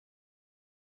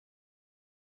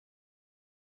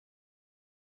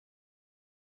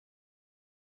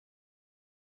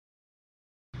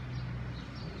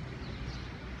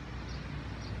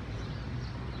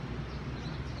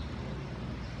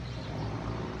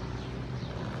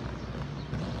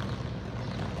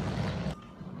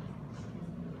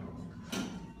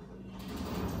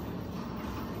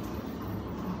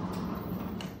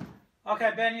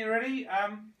Okay, Ben, you ready?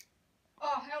 Oh,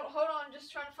 hold on,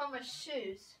 just trying to find my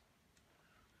shoes.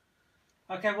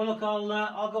 Okay, well look,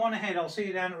 I'll go on ahead. I'll see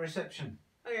you down at reception.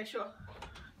 Okay, sure.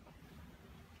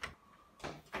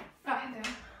 Right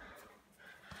there.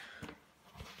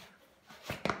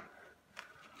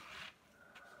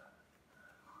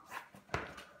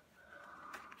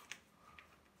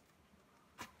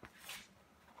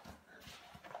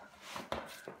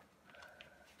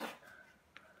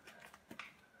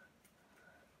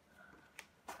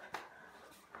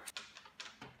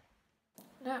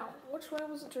 Now, which way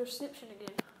was it to reception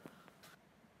again?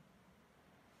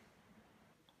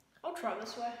 I'll try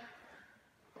this way.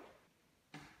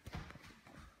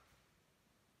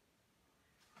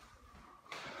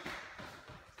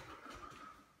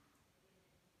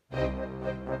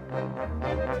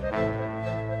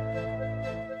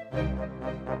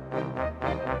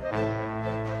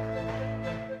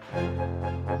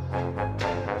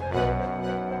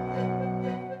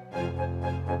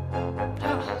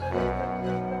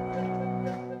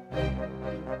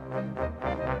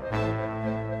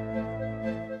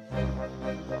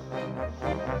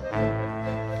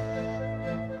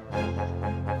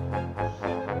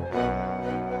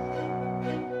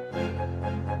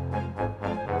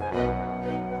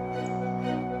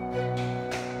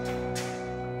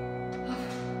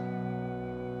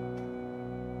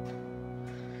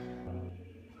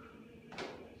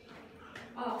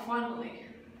 Oh, finally.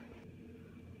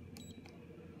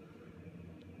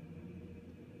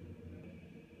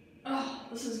 Oh,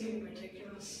 this is getting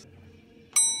ridiculous.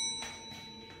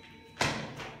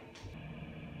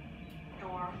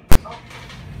 Door up,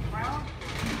 round.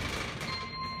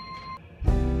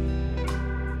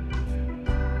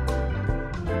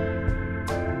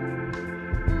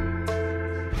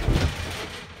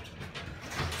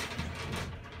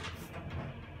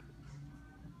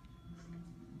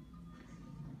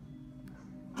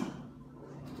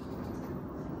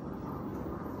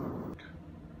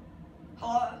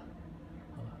 Hello?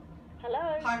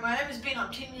 Hello? Hi, my name is Ben.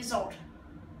 I'm 10 years old.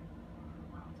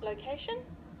 Location?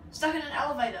 Stuck in an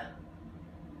elevator.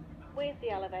 Where's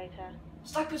the elevator?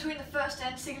 Stuck between the first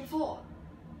and second floor.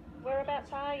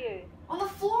 Whereabouts are you? On the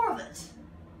floor of it.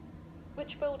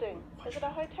 Which building? Is it a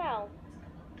hotel?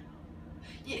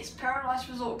 Yes, Paradise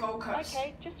Resort Gold Coast.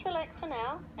 Okay, just relax for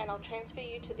now and I'll transfer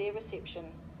you to their reception.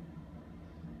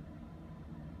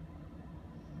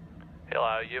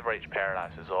 Hello, you've reached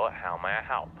Paradise Resort. How may I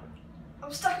help?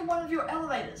 I'm stuck in one of your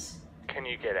elevators. Can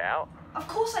you get out? Of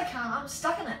course I can. I'm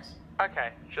stuck in it.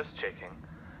 Okay, just checking.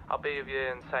 I'll be with you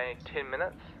in, say, 10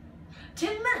 minutes.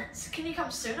 10 minutes? Can you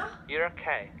come sooner? You're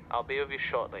okay. I'll be with you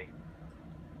shortly.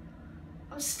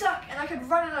 I'm stuck and I could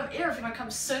run out of air if you don't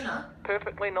come sooner.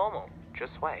 Perfectly normal.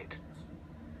 Just wait.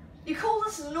 You call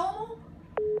this normal?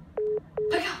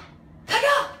 Pick up! Pick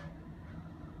up!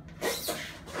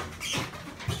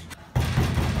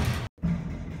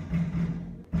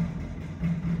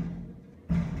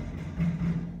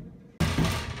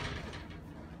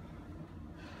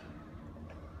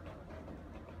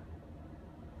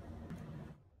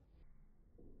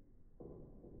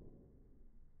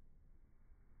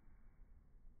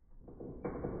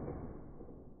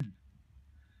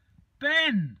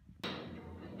 Ben!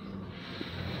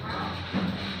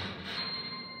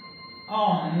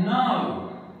 Oh no!